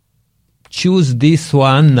choose this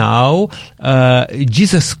one now,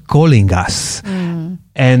 Jesus Calling Us.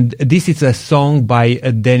 And this is a song by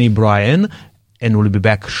Danny Bryan, and we'll be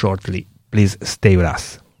back shortly. Please stay with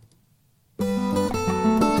us.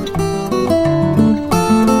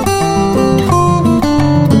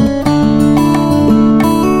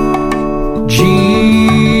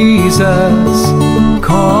 Jesus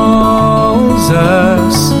calls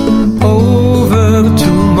us over the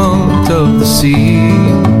tumult of the sea.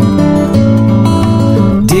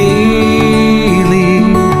 Daily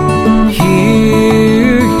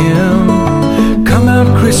hear him. Come out,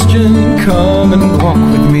 Christian, come and walk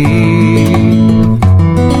with me.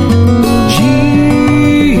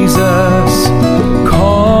 Jesus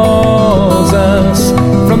calls us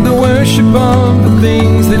from the worship of the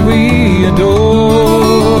things that we adore.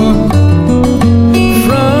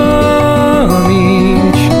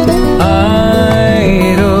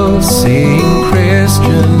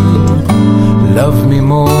 Love me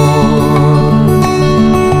more.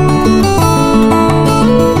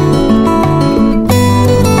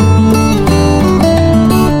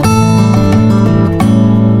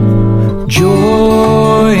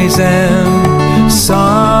 Joys and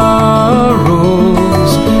sorrows,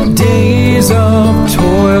 days of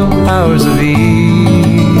toil, hours of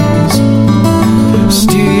ease.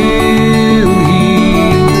 Still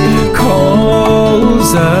he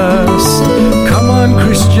calls us. Come on,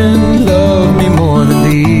 Christian, love me more than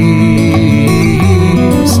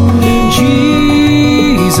these.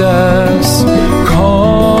 Jesus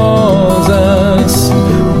calls us.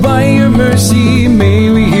 By your mercy may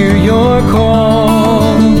we hear your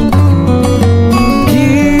call.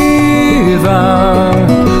 Give our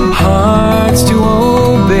hearts to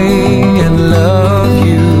obey and love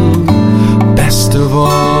you best of all.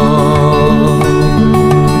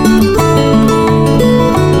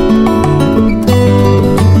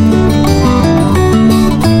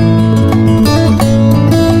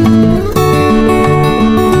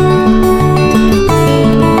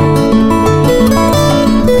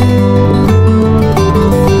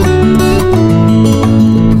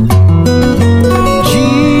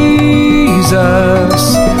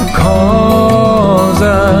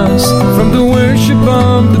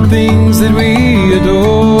 That we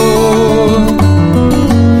adore,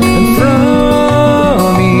 and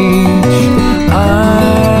from each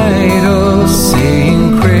idol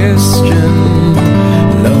saying, Christian,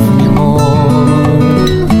 love me more.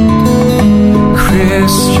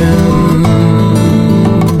 Christian,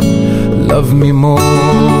 love me more.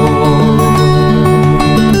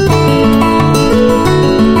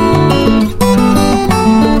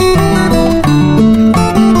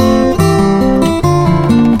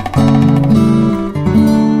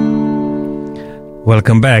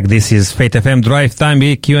 Welcome back. This is Faith FM Drive Time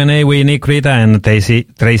Q&A with Nick Rita and Tracy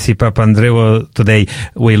Papandreou. Today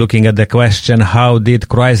we're looking at the question, how did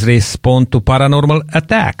Christ respond to paranormal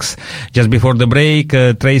attacks? Just before the break,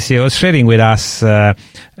 Tracy was sharing with us,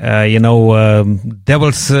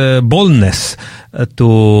 devil's boldness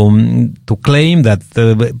to claim that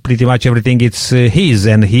pretty much everything is his,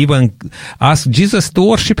 and he even asked Jesus to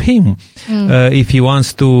worship him if he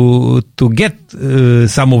wants to get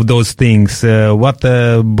some of those things. What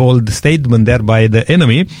a bold statement there by the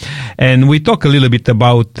enemy. And we talk a little bit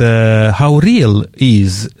about how real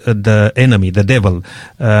is the enemy, the devil,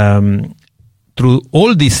 through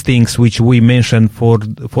all these things which we mentioned for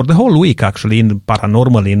the whole week, actually, in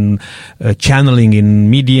paranormal, in channeling, in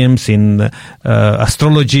mediums, in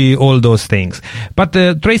astrology, all those things. But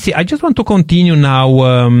Tracy, I just want to continue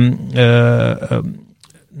now.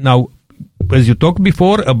 Now, as you talked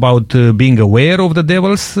before about being aware of the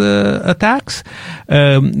devil's attacks,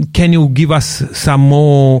 can you give us some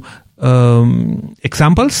more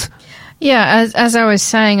examples? Yeah, as I was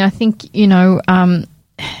saying, I think,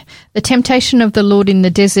 the temptation of the Lord in the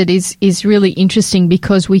desert is really interesting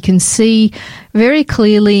because we can see very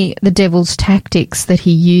clearly the devil's tactics that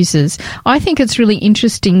he uses. I think it's really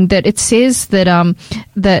interesting that it says that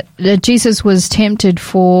that Jesus was tempted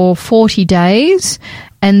for 40 days,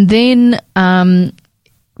 and then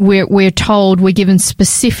we're told, we're given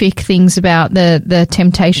specific things about the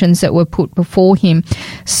temptations that were put before him.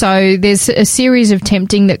 So there's a series of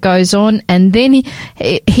tempting that goes on, and then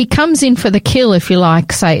he comes in for the kill, if you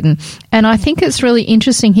like, Satan. And I think it's really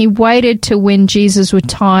interesting. He waited to when Jesus was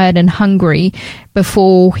tired and hungry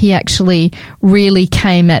before he actually really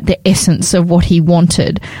came at the essence of what he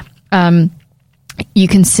wanted. you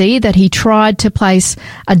can see that he tried to place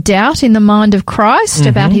a doubt in the mind of Christ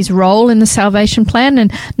about his role in the salvation plan.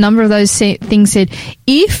 And a number of those things said,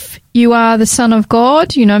 if you are the Son of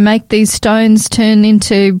God, make these stones turn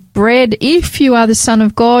into bread. If you are the Son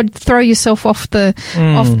of God, throw yourself off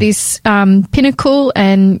this pinnacle,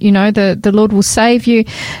 and the Lord will save you.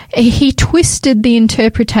 He twisted the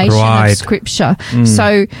interpretation of Scripture.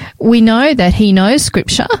 So we know that he knows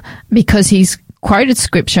Scripture because he's quoted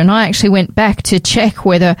Scripture, and I actually went back to check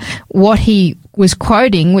whether what he was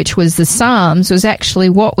quoting, which was the Psalms, was actually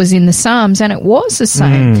what was in the Psalms, and it was the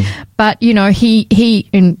same. But he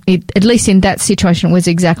at least in that situation, was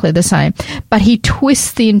exactly the same. But he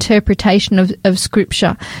twists the interpretation of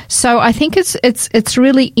Scripture. So I think it's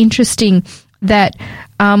really interesting that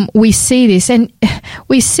we see this, and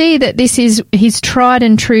we see that this is his tried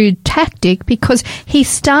and true tactic, because he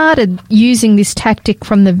started using this tactic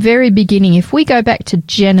from the very beginning. If we go back to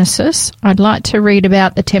Genesis, I'd like to read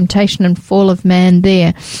about the temptation and fall of man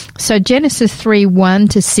there. So Genesis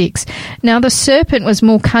 3:1-6. Now the serpent was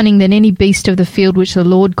more cunning than any beast of the field which the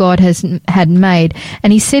Lord God had made.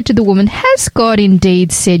 And he said to the woman, has God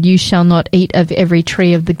indeed said, you shall not eat of every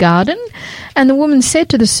tree of the garden? And the woman said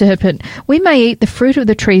to the serpent, we may eat the fruit of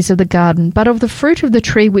the trees of the garden, but of the fruit of the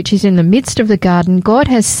tree which is in the midst of the garden, God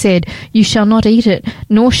has said, you shall not eat it,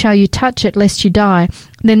 nor shall you touch it, lest you die.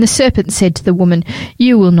 Then the serpent said to the woman,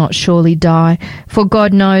 you will not surely die, for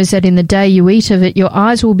God knows that in the day you eat of it, your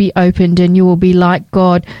eyes will be opened, and you will be like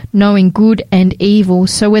God, knowing good and evil.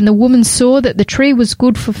 So when the woman saw that the tree was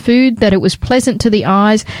good for food, that it was pleasant to the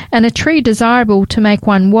eyes, and a tree desirable to make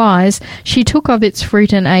one wise, she took of its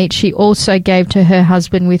fruit and ate. She also gave to her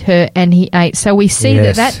husband with her, and he ate. So we see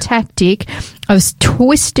that tactic of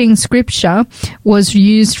twisting Scripture was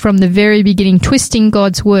used from the very beginning. Twisting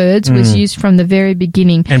God's words was used from the very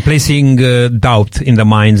beginning. And placing doubt in the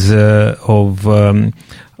minds of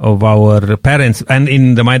our parents and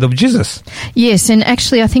in the mind of Jesus. Yes, and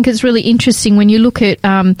actually I think it's really interesting when you look at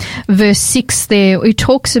verse 6 there. It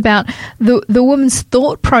talks about the woman's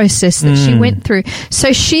thought process that she went through.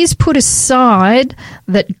 So she's put aside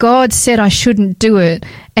that God said I shouldn't do it,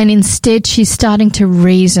 and instead she's starting to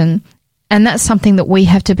reason. And that's something that we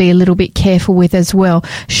have to be a little bit careful with as well.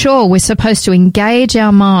 Sure, we're supposed to engage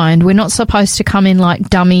our mind. We're not supposed to come in like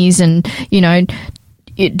dummies and,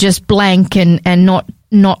 just blank and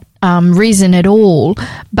not reason at all.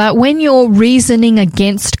 But when you're reasoning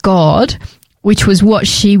against God, which was what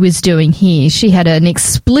she was doing here, she had an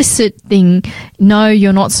explicit thing, no,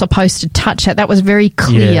 you're not supposed to touch that. That was very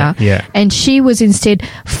clear. Yeah. And she was instead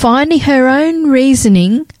finding her own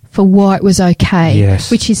reasoning for why it was okay,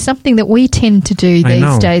 which is something that we tend to do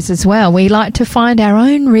these days as well. We like to find our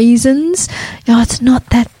own reasons. It's not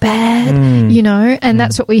that bad, and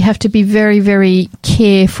that's what we have to be very, very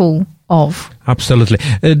careful of. Absolutely.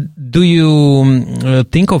 Do you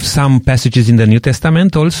think of some passages in the New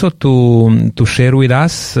Testament also to share with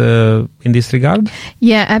us in this regard?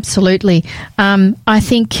 Yeah, absolutely. I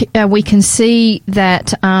think we can see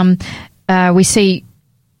that we see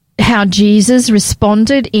how Jesus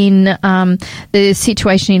responded in the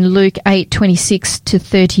situation in Luke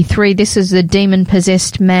 8:26-33. This is the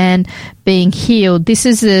demon-possessed man being healed. This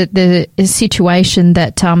is the situation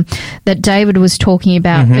that David was talking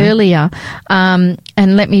about earlier.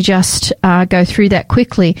 And let me just go through that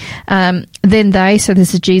quickly. Then they, so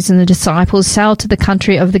this is Jesus and the disciples, sailed to the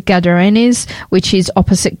country of the Gadarenes, which is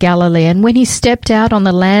opposite Galilee. And when he stepped out on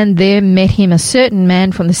the land, there met him a certain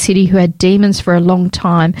man from the city who had demons for a long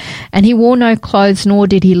time. And he wore no clothes, nor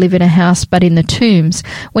did he live in a house, but in the tombs.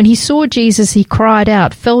 When he saw Jesus, he cried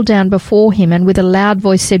out, fell down before him, and with a loud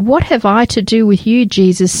voice said, "What have I to do with you,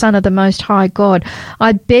 Jesus, Son of the Most High God?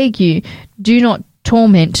 I beg you, do not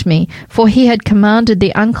torment me." For he had commanded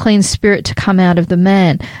the unclean spirit to come out of the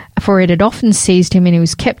man, for it had often seized him, and he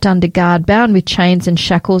was kept under guard, bound with chains and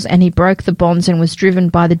shackles, and he broke the bonds and was driven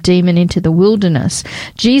by the demon into the wilderness.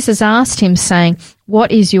 Jesus asked him, saying,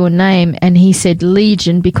 "What is your name?" And he said,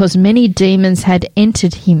 "Legion," because many demons had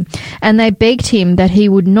entered him. And they begged him that he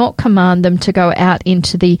would not command them to go out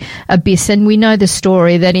into the abyss. And we know the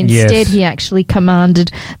story that instead he actually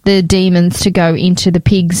commanded the demons to go into the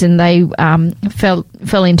pigs, and they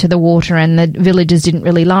fell into the water, and the villagers didn't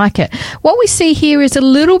really like it. What we see here is a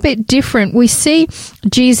little bit different. We see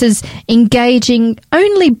Jesus engaging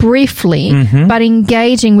only briefly, but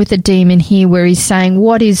engaging with the demon here, where he's saying,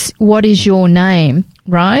 what is your name?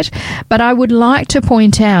 Right? But I would like to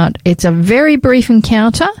point out it's a very brief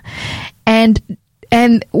encounter, and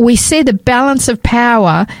we see the balance of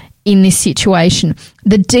power in this situation.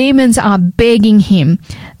 The demons are begging him.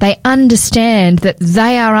 They understand that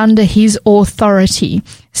they are under his authority.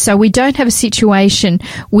 So we don't have a situation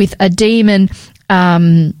with a demon,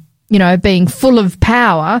 being full of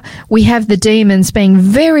power. We have the demons being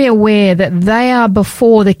very aware that they are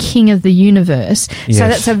before the King of the universe. Yes. So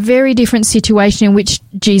that's a very different situation in which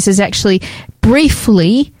Jesus actually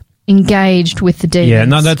briefly engaged with the demons. Yeah,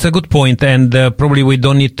 no, that's a good point, and probably we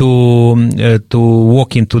don't need to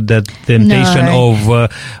walk into that temptation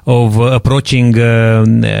of approaching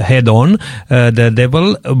head on the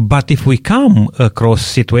devil. But if we come across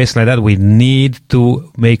situations like that, we need to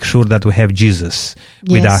make sure that we have Jesus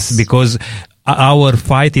with us, because our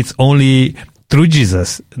fight is only through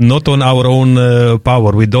Jesus, not on our own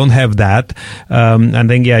power. We don't have that. And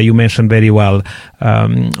then, you mentioned very well.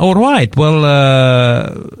 All right. Well,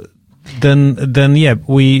 then,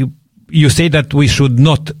 you say that we should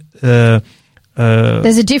not.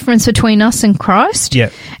 There's a difference between us and Christ. Yeah.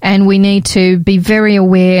 And we need to be very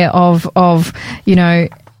aware of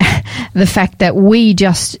the fact that we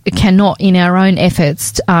just cannot, in our own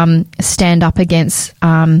efforts, stand up against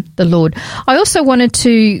the Lord. I also wanted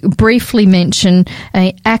to briefly mention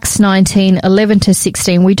Acts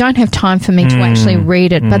 19:11-16. We don't have time for me to actually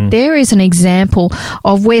read it, but there is an example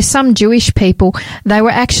of where some Jewish people, they were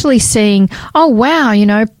actually seeing, oh wow,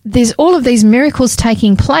 there's all of these miracles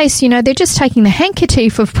taking place. They're just taking the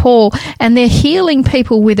handkerchief of Paul and they're healing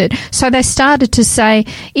people with it. So they started to say,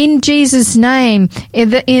 in Jesus' name,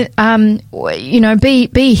 be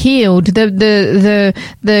healed. The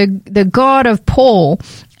God of Paul.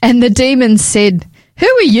 And the demons said, who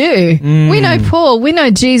are you? We know Paul, we know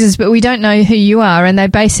Jesus, but we don't know who you are. And they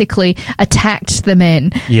basically attacked the men.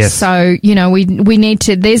 Yes. So, we need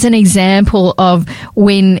to, there's an example of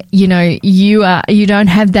when, you don't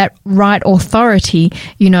have that right authority,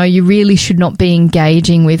 you really should not be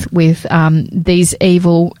engaging with these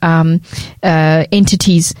evil,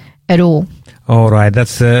 entities at all. All right,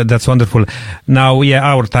 that's wonderful. Now,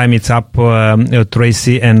 our time is up,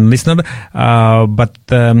 Tracy and listener. But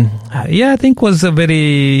I think it was a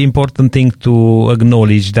very important thing to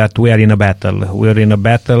acknowledge that we are in a battle. We are in a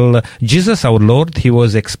battle. Jesus, our Lord, he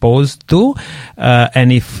was exposed to,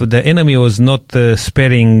 and if the enemy was not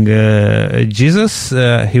sparing Jesus,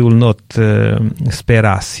 he will not spare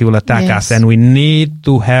us. He will attack us, and we need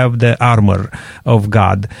to have the armor of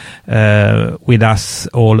God with us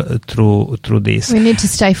all through this. We need to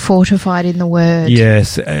stay fortified in the Word.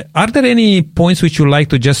 Yes. Are there any points which you like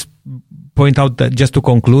to just point out, that just to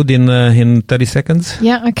conclude in 30 seconds?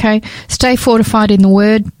 Yeah, okay. Stay fortified in the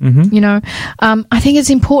Word. I think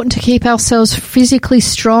it's important to keep ourselves physically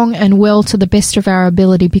strong and well to the best of our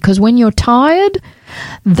ability, because when you're tired,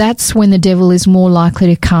 that's when the devil is more likely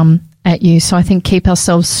to come at you. So I think keep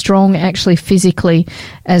ourselves strong actually physically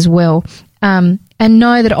as well. And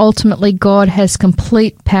know that ultimately God has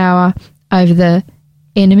complete power over the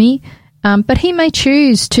enemy, but he may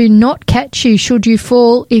choose to not catch you should you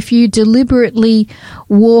fall if you deliberately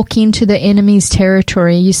walk into the enemy's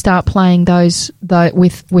territory. You start playing those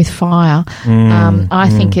with fire. I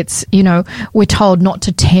think it's, we're told not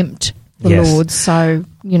to tempt the Lord, so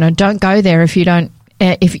don't go there if you don't,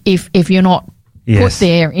 if you're not put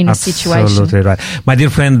there in a situation. Absolutely right. My dear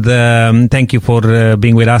friend, thank you for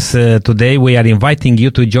being with us today. We are inviting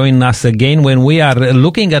you to join us again when we are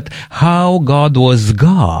looking at how God was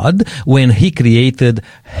God when he created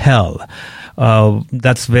hell.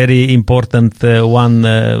 That's very important one.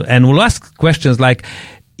 And we'll ask questions like,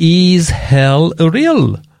 is hell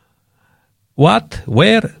real? What?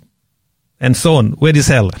 Where? And so on. Where is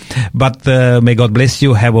hell? But may God bless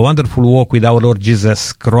you. Have a wonderful walk with our Lord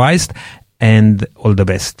Jesus Christ. And all the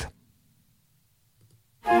best.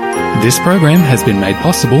 This program has been made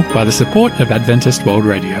possible by the support of Adventist World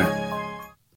Radio.